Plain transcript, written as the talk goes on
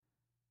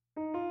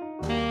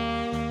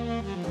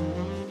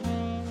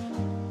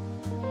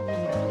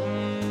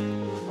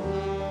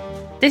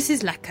This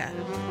is Lecker.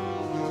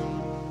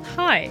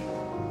 Hi,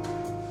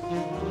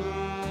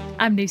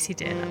 I'm Lucy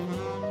Dearlove.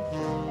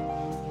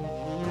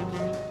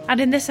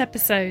 And in this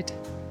episode,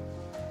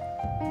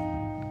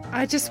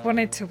 I just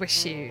wanted to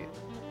wish you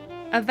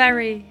a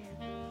very,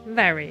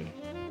 very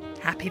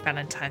happy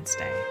Valentine's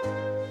Day.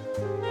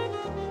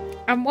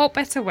 And what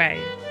better way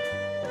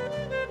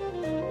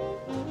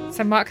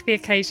to mark the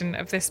occasion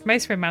of this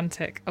most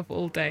romantic of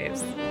all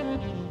days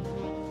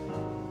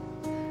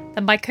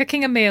than by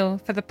cooking a meal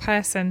for the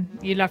person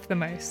you love the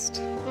most.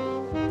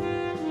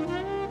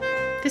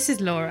 This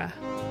is Laura.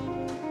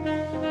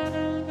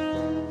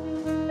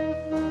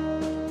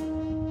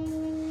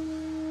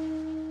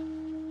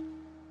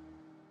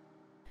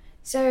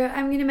 So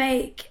I'm going to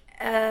make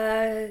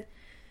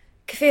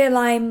kaffir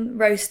lime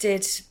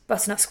roasted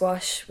butternut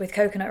squash with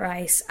coconut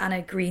rice and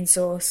a green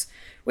sauce,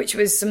 which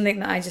was something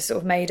that I just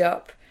sort of made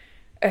up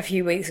a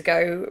few weeks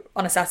ago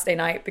on a Saturday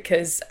night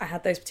because I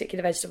had those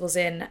particular vegetables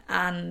in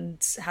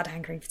and had a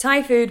hankering for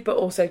Thai food, but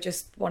also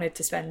just wanted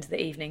to spend the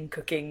evening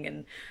cooking,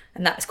 and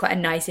that's quite a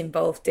nice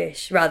involved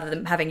dish rather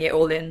than having it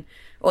all in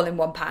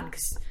one pan,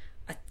 because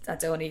I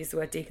don't want to use the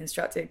word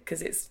deconstructed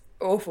because it's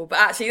awful, but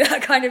actually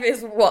that kind of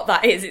is what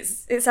that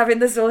is. It's having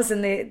the sauce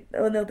and the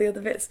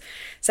other bits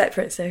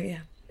separate. So yeah.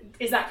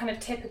 Is that kind of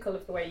typical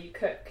of the way you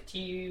cook? Do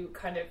you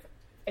kind of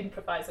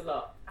improvise a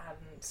lot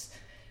and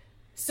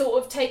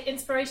sort of take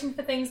inspiration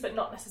for things but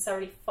not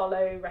necessarily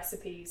follow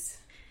recipes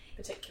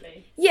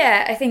particularly?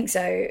 Yeah, I think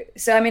so.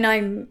 So I mean,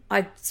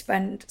 I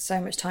spend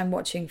so much time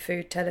watching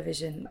food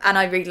television and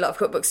I read a lot of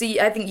cookbooks, so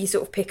I think you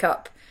sort of pick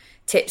up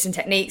tips and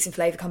techniques and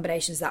flavour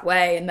combinations that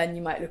way, and then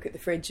you might look at the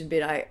fridge and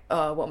be like,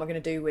 oh, what am I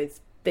going to do with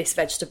this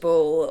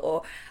vegetable?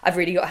 Or I've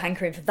really got a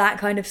hankering for that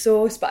kind of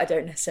sauce, but I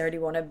don't necessarily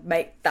want to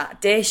make that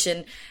dish,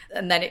 and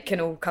then it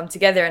can all come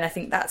together. And I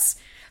think that's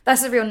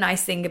a real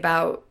nice thing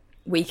about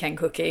weekend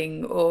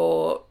cooking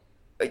or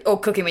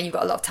cooking when you've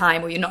got a lot of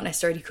time, or you're not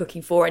necessarily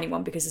cooking for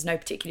anyone because there's no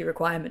particular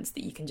requirements,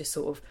 that you can just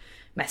sort of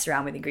mess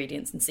around with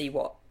ingredients and see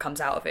what comes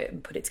out of it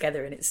and put it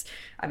together.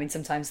 And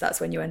sometimes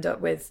that's when you end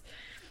up with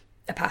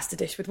a pasta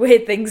dish with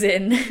weird things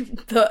in,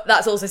 but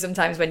that's also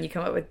sometimes when you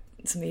come up with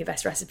some of your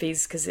best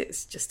recipes because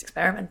it's just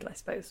experimental, I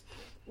suppose.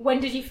 When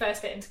did you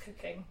first get into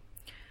cooking?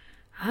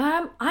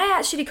 I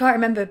actually can't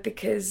remember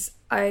because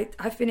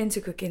I've been into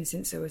cooking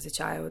since I was a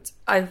child.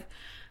 I've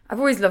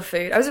always loved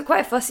food. I was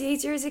quite a fussy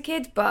eater as a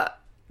kid, but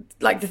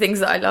like the things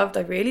that I loved,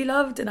 I really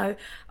loved, and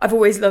I've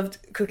always loved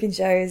cooking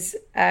shows.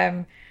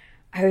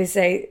 I always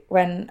say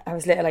when I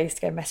was little, I used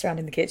to go mess around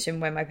in the kitchen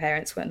when my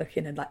parents weren't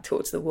looking and like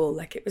talk to the wall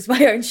like it was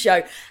my own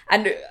show.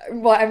 And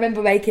I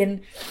remember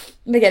making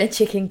a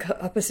chicken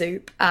copper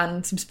soup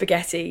and some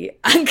spaghetti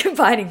and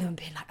combining them and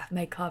being like, I've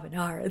made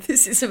carbonara.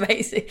 This is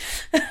amazing.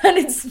 And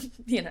it's,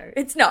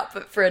 it's not,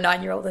 but for a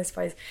 9-year-old, I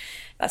suppose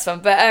that's fun.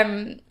 But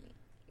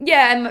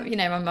yeah, and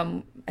my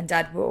mum and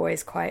dad were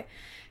always quite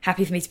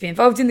happy for me to be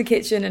involved in the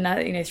kitchen,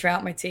 and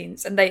throughout my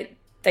teens, and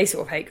they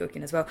sort of hate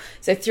cooking as well.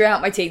 So throughout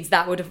my teens,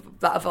 that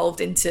evolved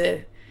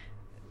into,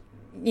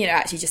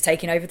 actually just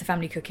taking over the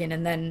family cooking,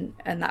 and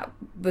that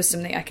was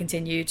something I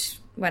continued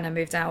when I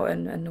moved out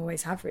and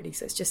always have, really.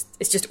 So it's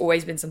just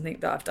always been something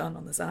that I've done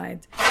on the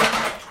side.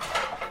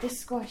 This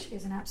squash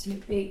is an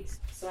absolute beast,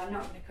 so I'm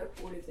not going to cook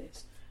all of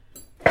this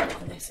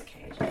on this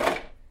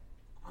occasion.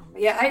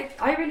 Yeah,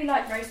 I really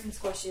like roasting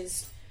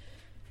squashes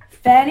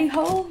fairly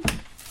whole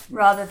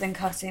rather than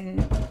cutting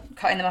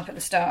them up at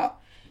the start,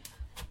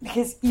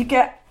 because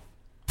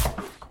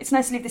it's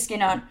nice to leave the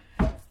skin on,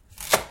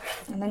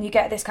 and then you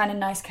get this kind of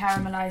nice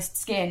caramelised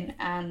skin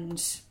and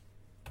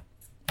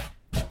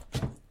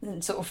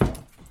sort of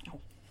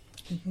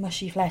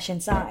mushy flesh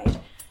inside.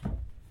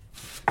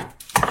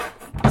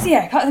 So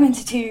yeah, cut them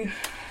into 2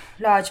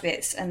 large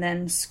bits and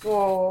then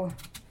score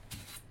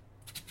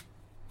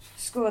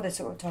the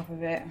sort of top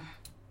of it,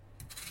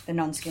 the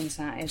non-skin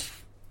side,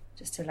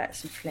 just to let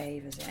some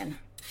flavours in.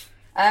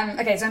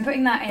 Okay, so I'm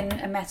putting that in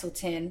a metal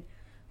tin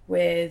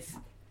with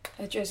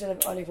a drizzle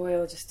of olive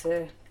oil just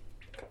to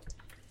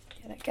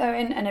get it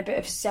going, and a bit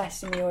of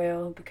sesame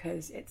oil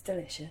because it's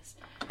delicious.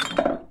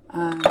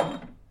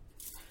 And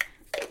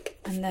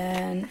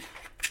then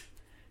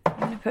I'm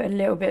going to put a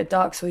little bit of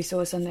dark soy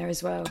sauce on there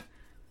as well,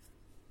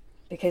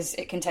 because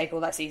it can take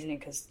all that seasoning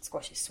because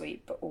squash is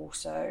sweet, but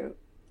also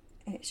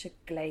it should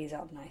glaze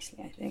up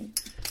nicely, I think.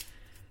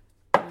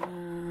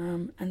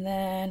 And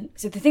then,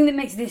 so the thing that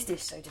makes this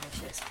dish so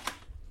delicious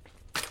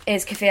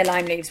is kaffir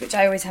lime leaves, which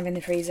I always have in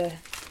the freezer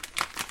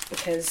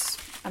because,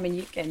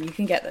 you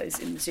can get those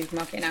in the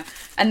supermarket now.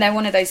 And they're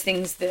one of those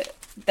things that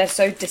they're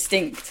so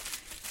distinct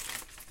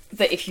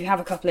that if you have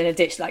a couple in a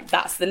dish, like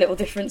that's the little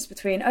difference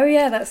between, oh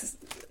yeah, that's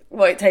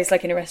what it tastes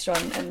like in a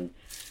restaurant. And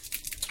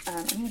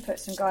I'm going to put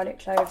some garlic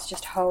cloves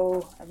just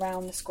whole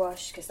around the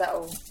squash because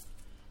that'll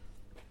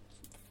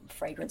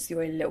fragrance the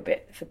oil a little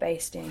bit for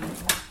basting.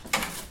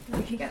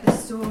 We can get the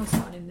sauce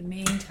on in the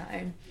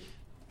meantime.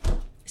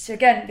 So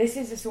again, this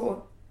is a sort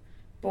of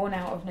born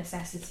out of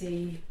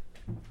necessity,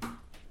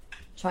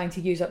 trying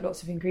to use up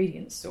lots of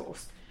ingredients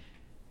sauce.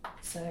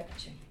 So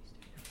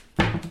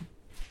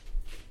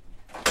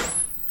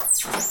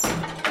it's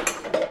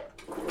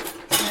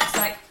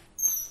like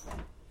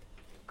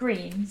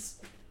greens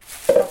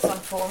of some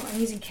form. I'm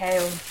using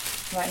kale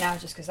right now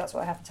just because that's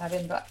what I happen to have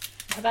in, but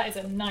Oh, that is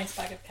a nice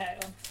bag of kale.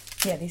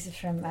 yeah, these are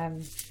from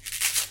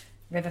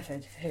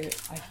Riverford, who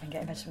I've been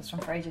getting vegetables from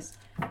for ages.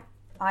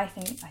 I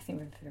think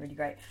Riverford are really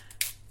great.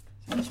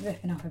 So I'm just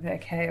ripping up a bit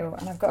of kale,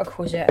 and I've got a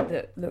courgette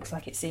that looks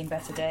like it's seen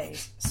better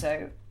days.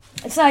 So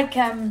it's like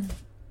when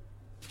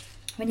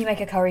you make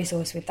a curry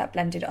sauce with that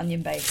blended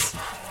onion base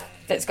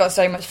that's got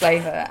so much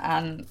flavour,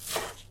 and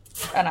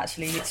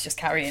actually it's just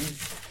carrying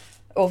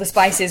all the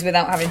spices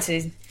without having to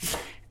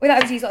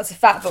use lots of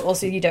fat, but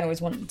also you don't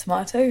always want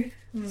tomato.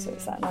 So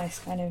it's that nice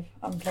kind of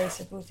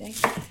unplaceable thing.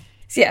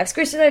 So yeah, I've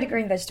squished a load of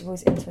green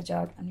vegetables into a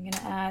jug, and I'm going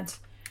to add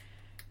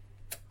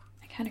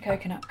a can of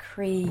coconut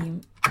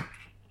cream,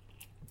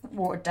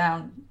 watered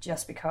down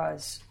just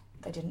because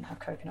they didn't have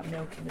coconut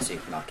milk in the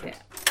supermarket.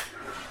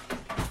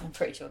 I'm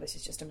pretty sure this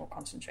is just a more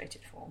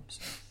concentrated form.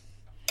 So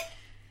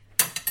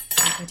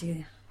I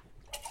do.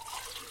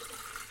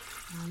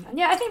 And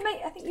yeah, I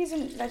think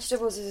using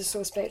vegetables as a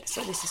sauce base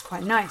like this is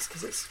quite nice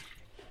because it's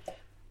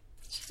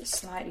just a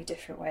slightly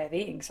different way of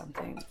eating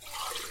something.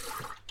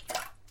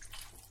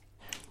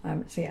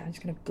 So yeah, I'm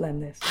just going to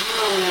blend this.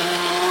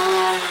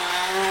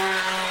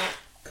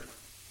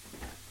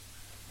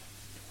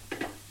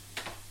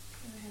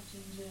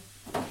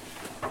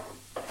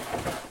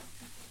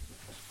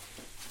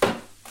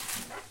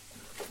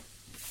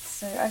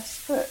 So I've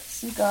just put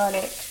some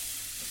garlic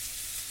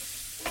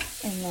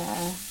in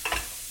there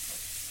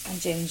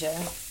and ginger.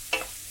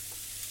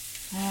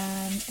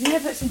 And I'm going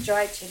to put some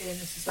dried chilli in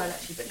this as well,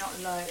 actually, but not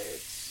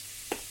loads.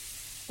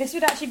 This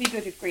would actually be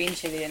good with green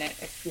chilli in it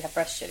if you have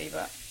fresh chilli,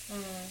 but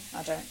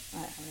I don't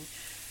have any.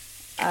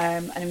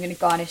 And I'm going to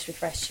garnish with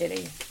fresh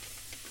chilli.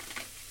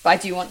 But I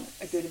do want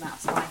a good amount of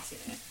spice in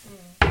it.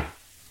 Yeah.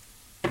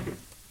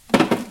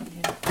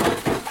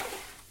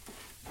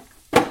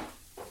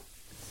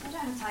 So I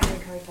don't have time to do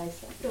curry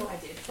paste. I thought I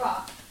did,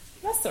 but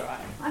That's alright.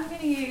 I'm going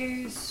to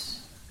use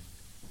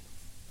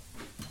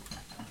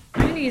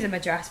a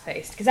madras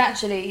paste because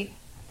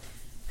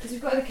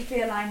we've got the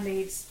kaffir lime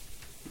leaves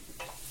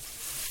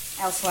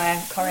elsewhere,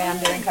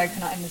 coriander and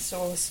coconut in the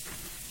sauce,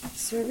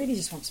 so I really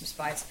just want some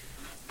spice.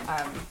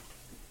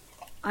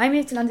 I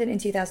moved to London in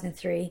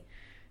 2003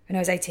 when I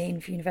was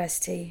 18 for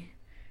university.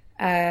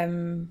 I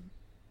moved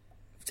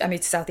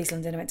to South East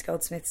London. I went to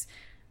Goldsmiths.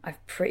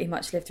 I've pretty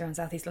much lived around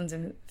South East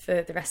London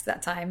for the rest of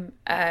that time.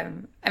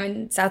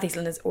 South East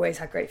London's always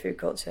had great food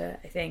culture,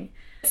 I think.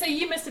 So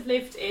you must have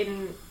lived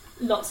in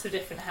lots of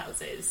different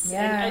houses.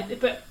 Yeah.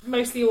 But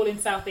mostly all in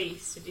South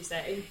East, did you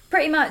say?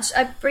 Pretty much.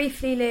 I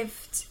briefly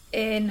lived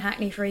in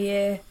Hackney for a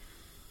year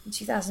in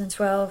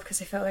 2012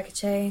 because I felt like a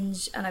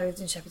change, and I lived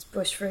in Shepherd's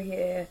Bush for a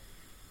year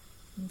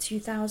in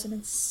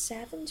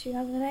 2007,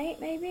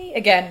 2008 maybe.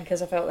 Again,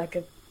 because I felt like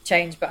a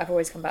change, but I've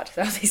always come back to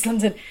South East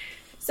London.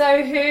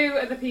 So who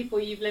are the people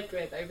you've lived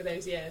with over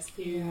those years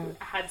who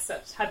had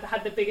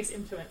the biggest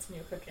influence in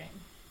your cooking?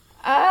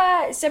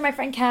 So my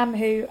friend Cam,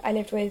 who I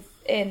lived with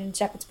in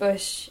Shepherd's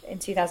Bush in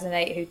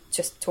 2008, who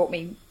just taught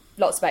me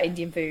lots about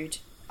Indian food.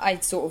 I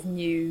sort of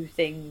knew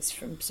things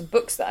from some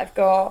books that I've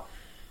got.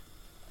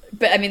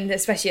 But I mean,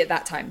 especially at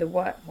that time, but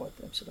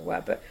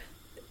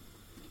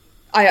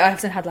I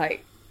often had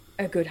like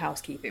a Good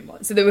Housekeeping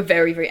one. So there were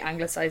very, very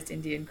anglicised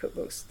Indian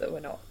cookbooks that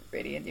were not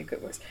really Indian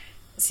cookbooks.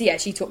 So yeah,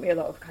 she taught me a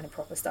lot of kind of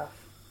proper stuff.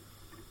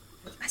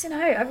 I don't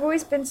know, I've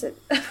always been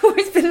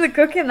the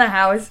cook in the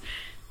house.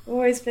 I've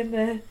always been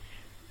the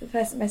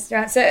person messing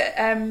around. So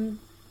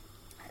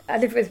I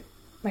lived with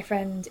my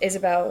friend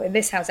Isabel in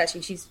this house,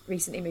 actually. She's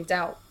recently moved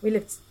out. We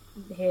lived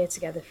here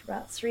together for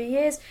about 3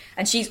 years,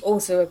 and she's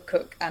also a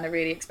cook and a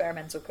really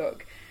experimental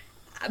cook,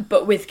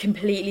 but with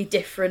completely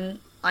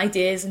different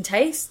ideas and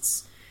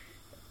tastes,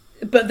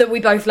 but that we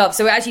both love.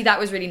 So actually that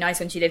was really nice.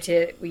 When she lived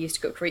here, we used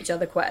to cook for each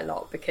other quite a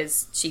lot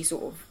because she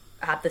sort of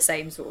had the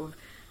same sort of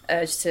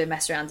urge to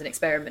mess around and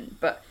experiment,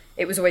 but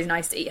it was always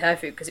nice to eat her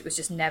food because it was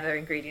just never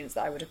ingredients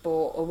that I would have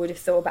bought or would have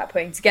thought about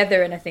putting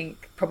together. And I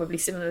think probably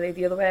similarly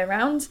the other way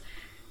around.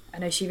 I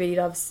know she really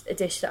loves a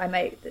dish that I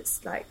make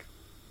that's like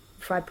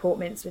fried pork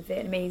mince with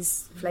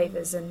Vietnamese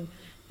flavours and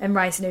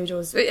rice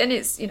noodles, and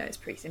it's it's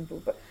pretty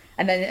simple, but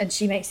and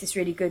she makes this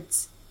really good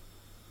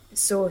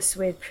sauce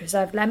with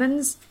preserved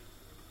lemons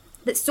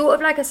that's sort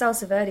of like a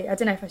salsa verde. I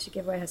don't know if I should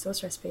give away her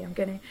sauce recipe. I'm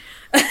gonna.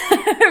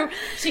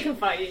 She can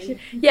fight you.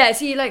 Yeah,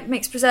 so you like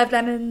mix preserved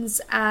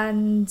lemons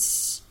and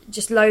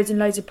just loads and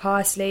loads of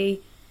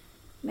parsley,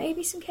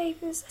 maybe some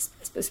capers.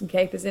 Let's put some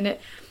capers in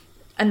it,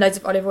 and loads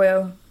of olive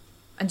oil,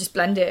 and just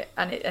blend it,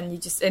 and you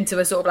just into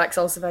a sort of like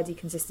salsa verde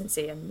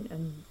consistency,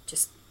 and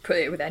just put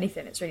it with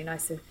anything. It's really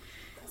nice to.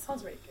 That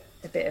sounds really good.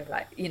 A bit of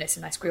like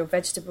some nice grilled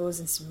vegetables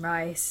and some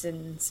rice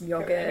and some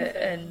yogurt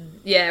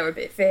or a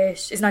bit of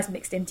fish. It's nice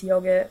mixed into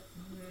yogurt.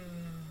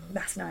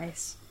 That's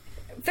nice.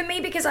 For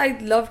me, because I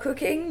love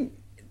cooking,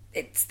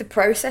 it's the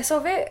process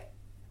of it.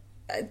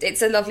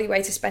 It's a lovely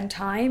way to spend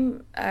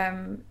time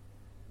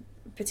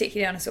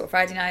particularly on a sort of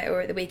Friday night or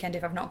at the weekend,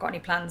 if I've not got any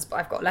plans but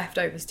I've got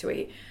leftovers to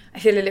eat, I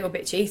feel a little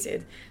bit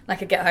cheated.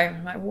 Like I get home,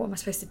 I'm like, what am I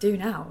supposed to do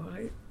now?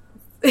 Like,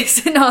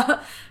 it's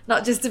not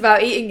just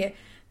about eating it.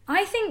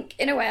 I think,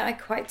 in a way, I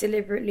quite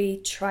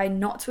deliberately try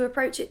not to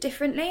approach it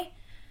differently.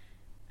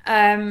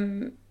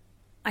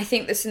 I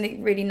think there's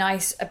something really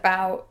nice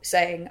about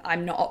saying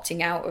I'm not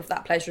opting out of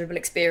that pleasurable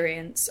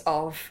experience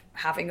of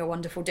having a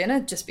wonderful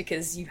dinner just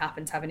because you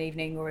happen to have an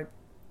evening or a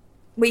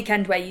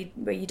weekend where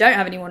you don't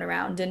have anyone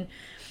around. And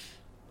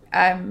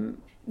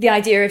the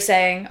idea of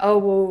saying, oh,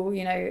 well,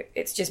 you know,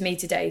 it's just me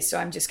today, so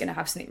I'm just going to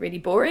have something really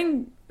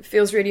boring,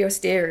 feels really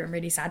austere and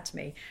really sad to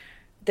me.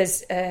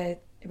 There's a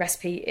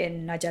recipe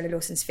in Nigella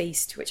Lawson's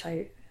Feast, which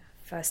I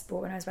first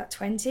bought when I was about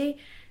 20,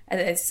 and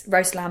it's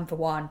roast lamb for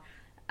one.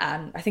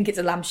 And I think it's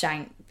a lamb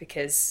shank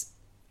because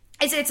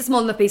it's a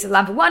small enough piece of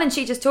lamb for one. And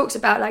she just talks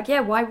about like, yeah,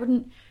 why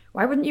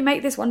wouldn't you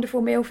make this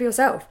wonderful meal for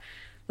yourself?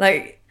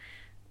 Like,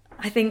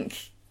 I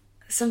think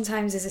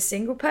sometimes as a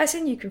single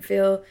person, you can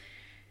feel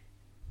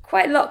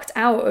quite locked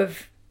out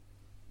of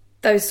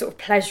those sort of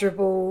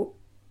pleasurable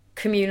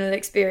communal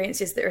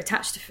experiences that are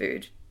attached to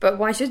food. But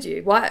why should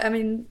you? Why?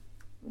 And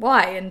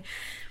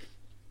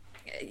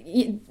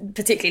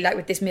particularly like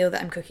with this meal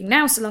that I'm cooking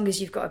now, so long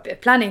as you've got a bit of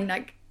planning,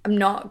 like I'm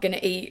not going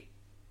to eat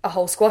a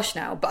whole squash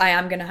now, but I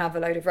am going to have a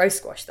load of roast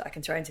squash that I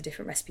can throw into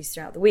different recipes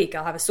throughout the week.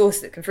 I'll have a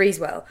sauce that can freeze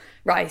well.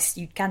 Rice,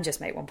 you can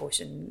just make one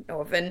portion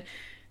of.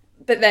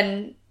 But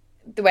then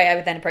the way I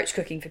would then approach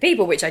cooking for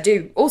people, which I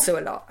do also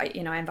a lot, I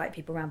invite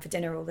people around for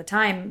dinner all the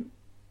time.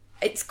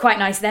 It's quite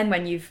nice then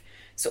when you've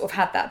sort of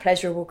had that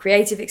pleasurable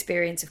creative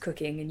experience of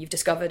cooking and you've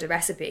discovered a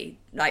recipe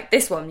like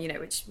this one,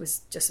 which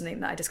was just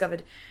something that I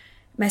discovered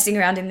messing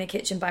around in the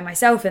kitchen by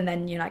myself, and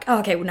then you're like, oh,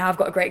 okay, well now I've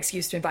got a great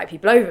excuse to invite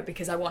people over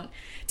because I want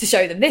to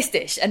show them this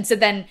dish. And so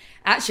then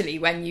actually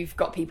when you've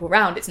got people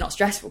around, it's not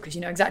stressful because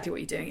you know exactly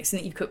what you're doing. It's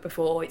something you've cooked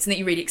before, it's something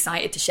you're really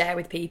excited to share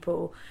with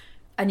people.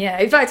 And yeah,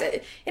 in fact,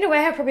 in a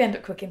way I probably end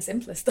up cooking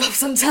simpler stuff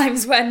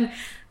sometimes when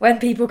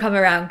people come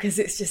around, because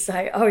it's just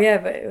like, oh yeah,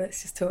 but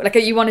let's just talk. Like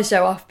you want to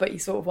show off, but you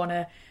sort of want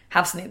to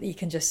have something that you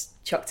can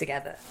just chuck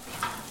together.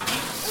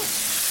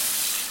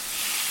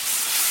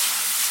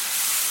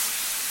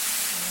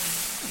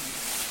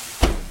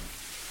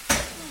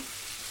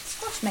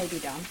 May be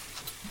done.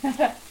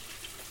 Oh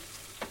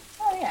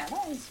yeah,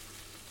 that is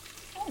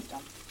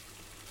done.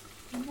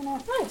 I'm gonna.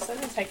 Nice. I'm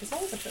gonna take us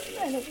over for it.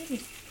 Yeah, look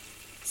easy.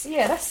 So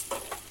yeah, that's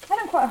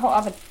had on quite a hot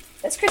oven.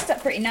 That's crisped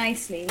up pretty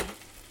nicely.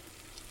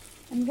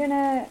 I'm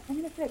gonna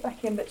put it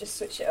back in, but just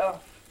switch it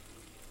off.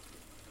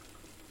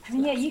 I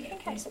mean, yeah, you can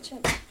get such a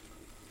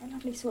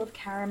lovely sort of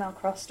caramel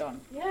crust on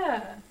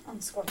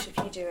squash if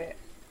you do it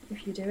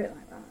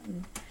like that.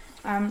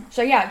 And,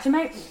 so yeah, to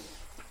make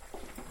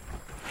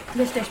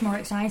this dish more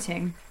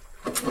exciting,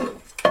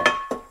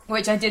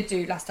 which I did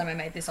do last time I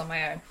made this on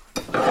my own,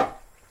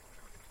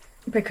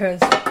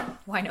 because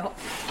why not?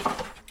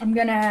 I'm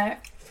gonna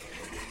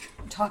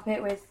top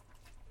it with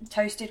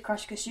toasted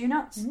crushed cashew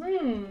nuts,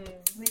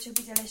 which will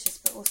be delicious,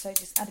 but also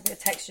just add a bit of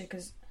texture,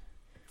 because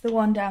the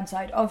one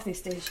downside of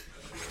this dish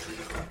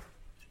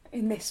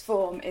in this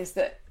form is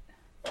that,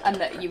 and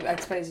that I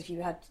suppose if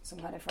you had some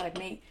kind of fried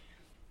meat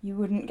you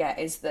wouldn't get,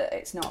 is that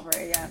it's not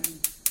very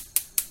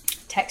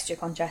texture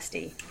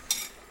contrasty.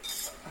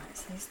 Right,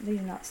 so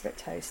these nuts look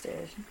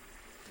toasted.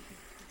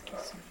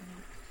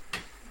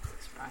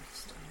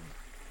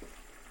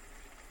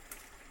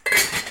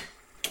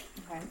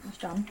 Okay, that's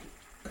done.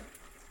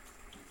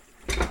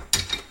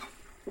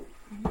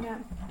 I'm gonna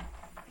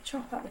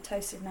chop up the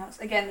toasted nuts.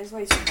 Again, there's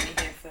way too many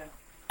here for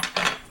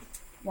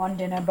one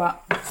dinner,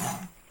 but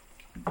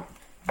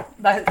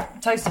the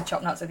toasted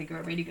chopped nuts I think are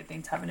a really good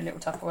thing to have in a little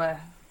Tupperware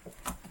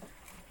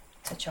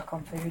to chuck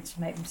on food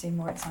to make them seem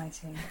more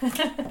exciting.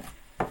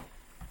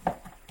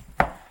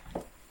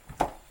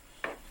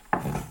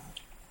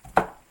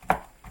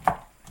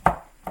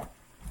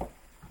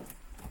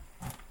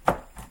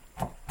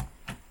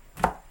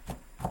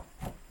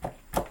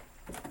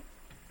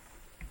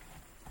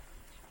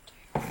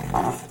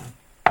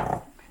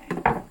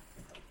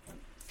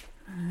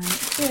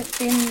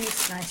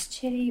 Nice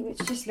chilli, which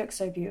just looks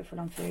so beautiful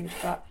on food,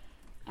 but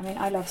I mean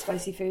I love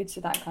spicy food,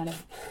 so that kind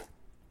of,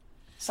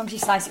 as long as you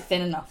slice it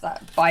thin enough,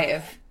 that bite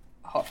of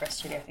hot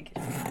pressed chilli I think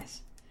is really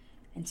nice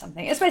in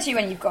something, especially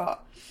when you've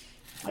got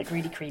like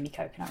really creamy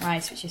coconut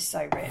rice, which is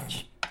so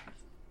rich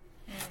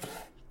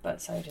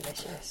but so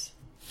delicious.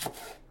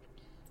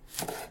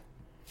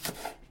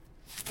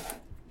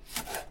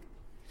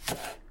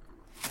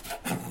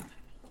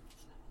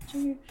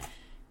 I'm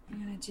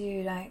gonna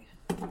do like,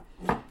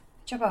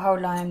 chop a whole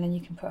lime, then you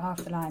can put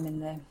half the lime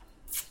in the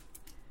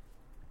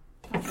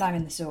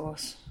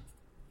sauce.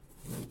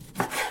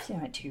 So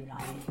like 2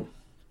 lime.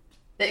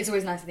 It's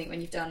always nice, I think,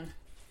 when you've done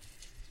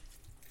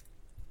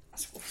a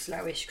sort of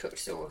slowish cooked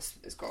sauce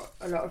that's got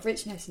a lot of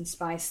richness and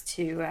spice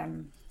to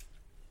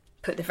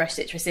put the fresh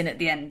citrus in at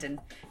the end, and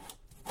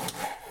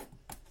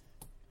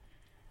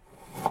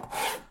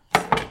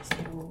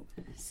little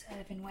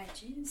serving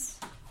wedges.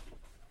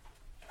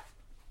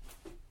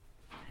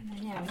 And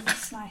then yeah, we can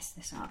slice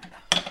this up.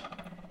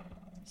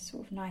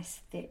 sort of nice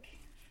thick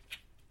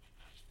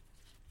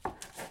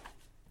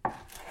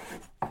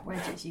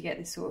wedges, you get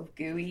this sort of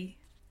gooey.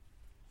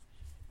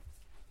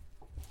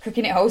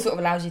 Cooking it whole sort of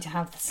allows you to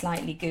have the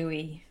slightly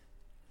gooey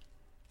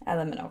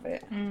element of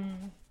it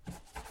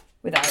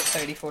without it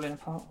totally falling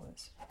apart.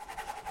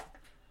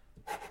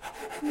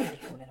 Really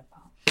falling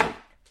apart.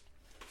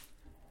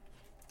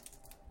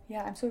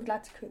 Yeah, I'm sort of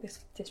glad to cook this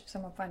dish for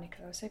someone finally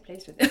because I was so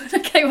pleased with it. I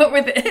came up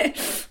with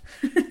it.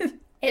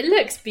 It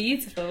looks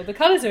beautiful. The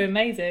colours are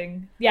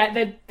amazing.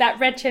 Yeah, that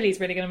red chilli is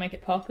really going to make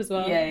it pop as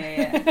well.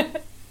 Yeah.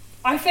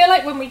 I feel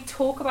like when we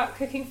talk about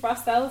cooking for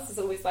ourselves, there's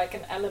always like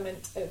an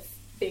element of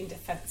being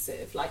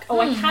defensive. Like, oh,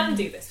 I can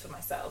do this for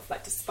myself,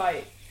 like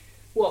despite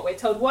what we're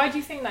told. Why do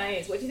you think that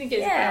is? What do you think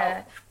it's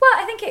about? Well,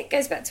 I think it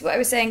goes back to what I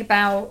was saying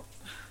about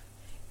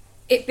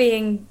it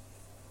being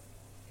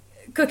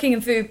cooking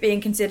and food being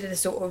considered a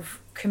sort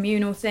of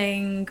communal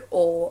thing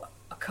or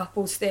a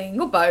couple's thing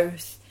or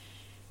both.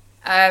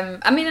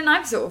 I mean, and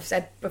I've sort of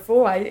said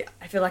before, I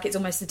feel like it's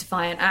almost a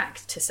defiant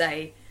act to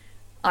say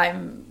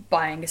I'm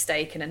buying a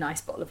steak and a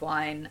nice bottle of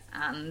wine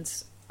and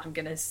I'm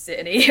going to sit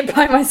and eat it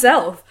by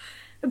myself.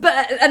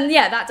 But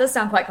yeah, that does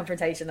sound quite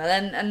confrontational,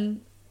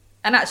 and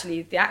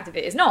actually the act of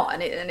it is not,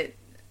 and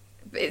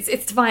it's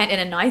defiant in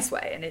a nice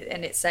way,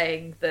 and it's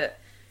saying that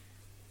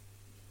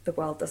the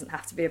world doesn't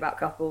have to be about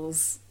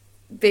couples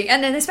being,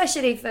 and then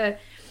especially for,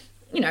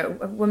 you know,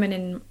 a woman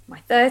in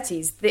my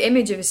 30s, the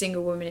image of a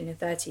single woman in her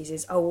 30s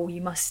is, oh, well,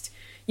 you must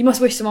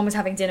wish someone was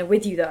having dinner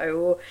with you though,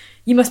 or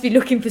you must be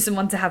looking for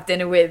someone to have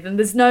dinner with, and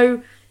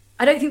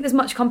I don't think there's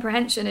much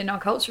comprehension in our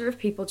culture of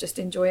people just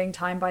enjoying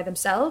time by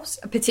themselves,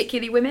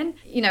 particularly women.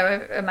 You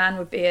know, a man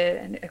would be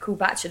a cool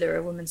bachelor,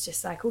 a woman's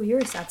just like, oh, you're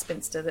a sad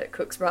spinster that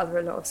cooks rather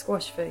a lot of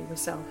squash for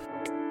yourself.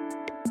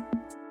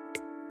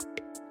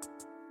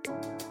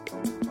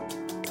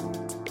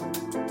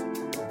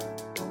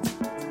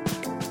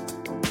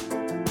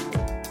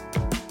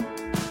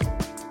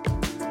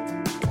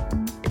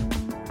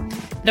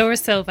 Laura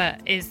Silver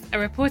is a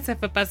reporter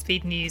for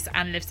BuzzFeed News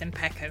and lives in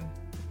Peckham.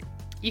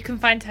 You can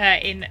find her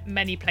in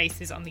many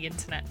places on the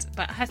internet,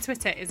 but her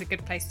Twitter is a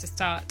good place to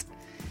start.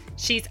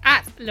 She's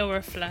at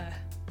Laura Fleur.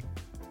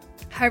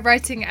 Her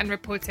writing and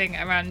reporting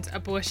around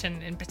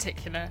abortion in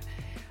particular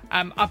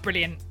are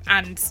brilliant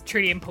and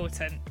truly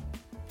important.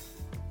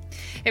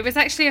 It was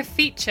actually a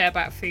feature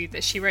about food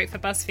that she wrote for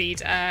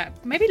BuzzFeed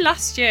maybe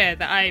last year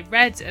that I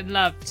read and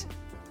loved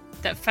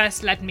that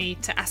first led me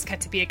to ask her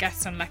to be a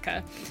guest on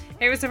Lecker.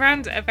 It was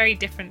around a very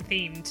different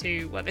theme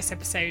to what this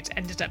episode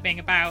ended up being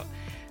about,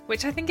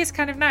 which I think is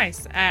kind of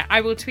nice.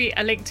 I will tweet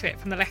a link to it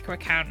from the Lecker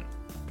account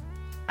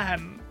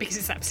because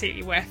it's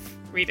absolutely worth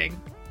reading.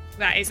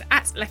 That is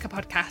at Lecker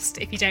Podcast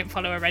if you don't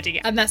follow already.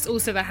 And that's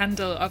also the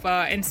handle of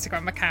our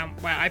Instagram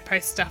account where I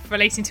post stuff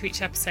relating to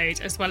each episode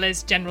as well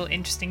as general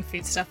interesting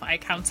food stuff I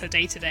encounter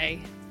day to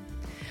day.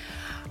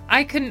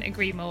 I couldn't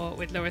agree more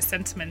with Laura's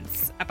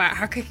sentiments about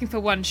how cooking for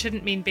one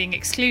shouldn't mean being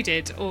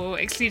excluded or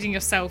excluding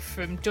yourself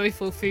from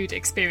joyful food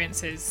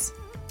experiences.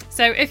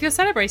 So if you're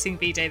celebrating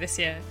V-Day this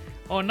year,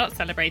 or not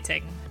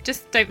celebrating,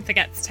 just don't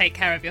forget to take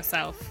care of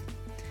yourself.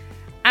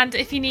 And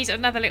if you need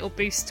another little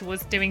boost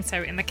towards doing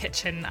so in the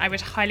kitchen, I would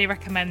highly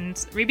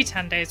recommend Ruby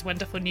Tando's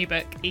wonderful new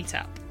book, Eat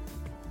Up.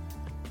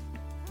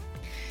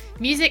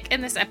 Music in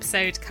this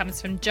episode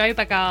comes from Joe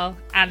Bagal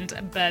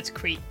and Bird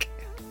Creek.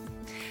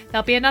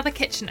 There'll be another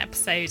kitchen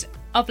episode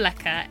of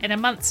Lecker in a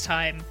month's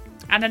time,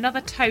 and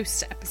another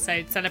Toast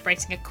episode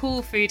celebrating a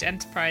cool food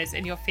enterprise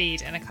in your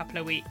feed in a couple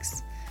of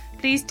weeks.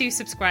 Please do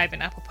subscribe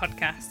in Apple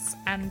Podcasts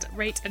and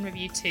rate and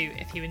review too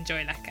if you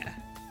enjoy Lecker.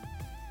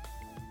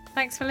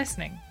 Thanks for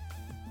listening.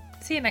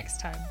 See you next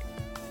time.